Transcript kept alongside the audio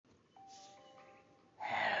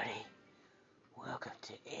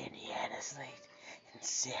to Indiana Slate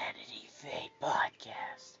Insanity Fate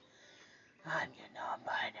Podcast. I'm your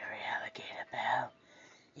non-binary alligator pal,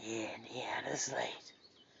 Indiana Slate.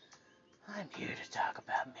 I'm here to talk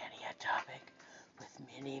about many a topic with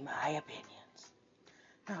many my opinions.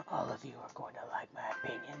 Not all of you are going to like my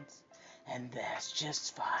opinions, and that's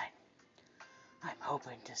just fine. I'm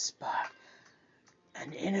hoping to spark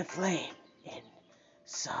an inner flame in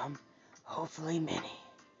some, hopefully many.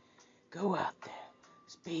 Go out there,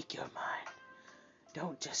 speak your mind.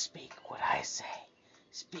 Don't just speak what I say,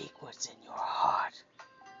 speak what's in your heart.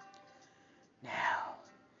 Now,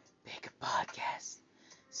 pick a podcast,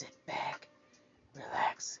 sit back,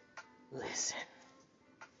 relax, listen.